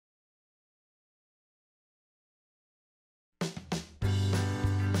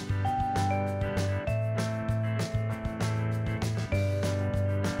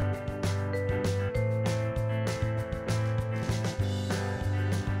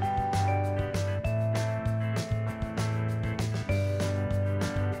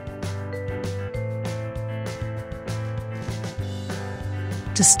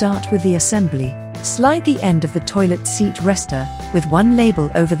To start with the assembly, slide the end of the toilet seat rester with one label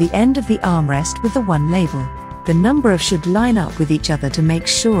over the end of the armrest with the one label. The number should line up with each other to make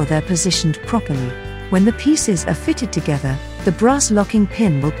sure they're positioned properly. When the pieces are fitted together, the brass locking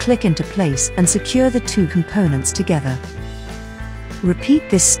pin will click into place and secure the two components together. Repeat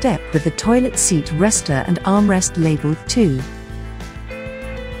this step with the toilet seat rester and armrest labeled 2.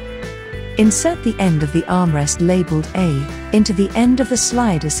 Insert the end of the armrest labeled A into the end of the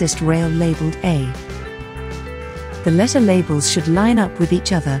slide assist rail labeled A. The letter labels should line up with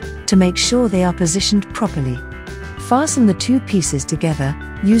each other to make sure they are positioned properly. Fasten the two pieces together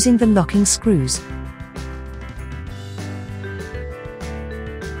using the locking screws.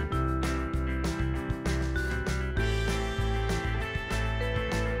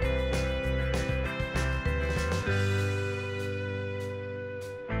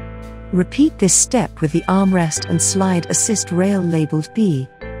 Repeat this step with the armrest and slide assist rail labeled B.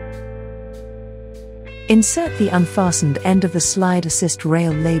 Insert the unfastened end of the slide assist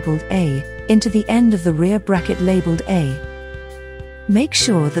rail labeled A into the end of the rear bracket labeled A. Make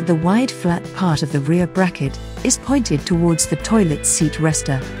sure that the wide flat part of the rear bracket is pointed towards the toilet seat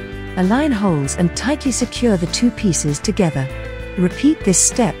rester. Align holes and tightly secure the two pieces together. Repeat this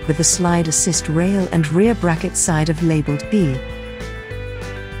step with the slide assist rail and rear bracket side of labeled B.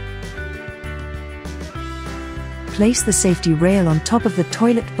 Place the safety rail on top of the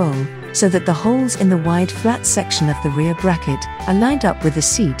toilet bowl so that the holes in the wide flat section of the rear bracket are lined up with the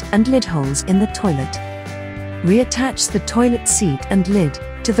seat and lid holes in the toilet. Reattach the toilet seat and lid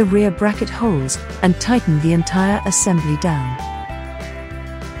to the rear bracket holes and tighten the entire assembly down.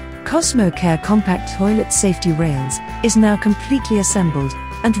 KosmoCare compact toilet safety rails is now completely assembled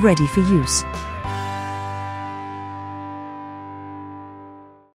and ready for use.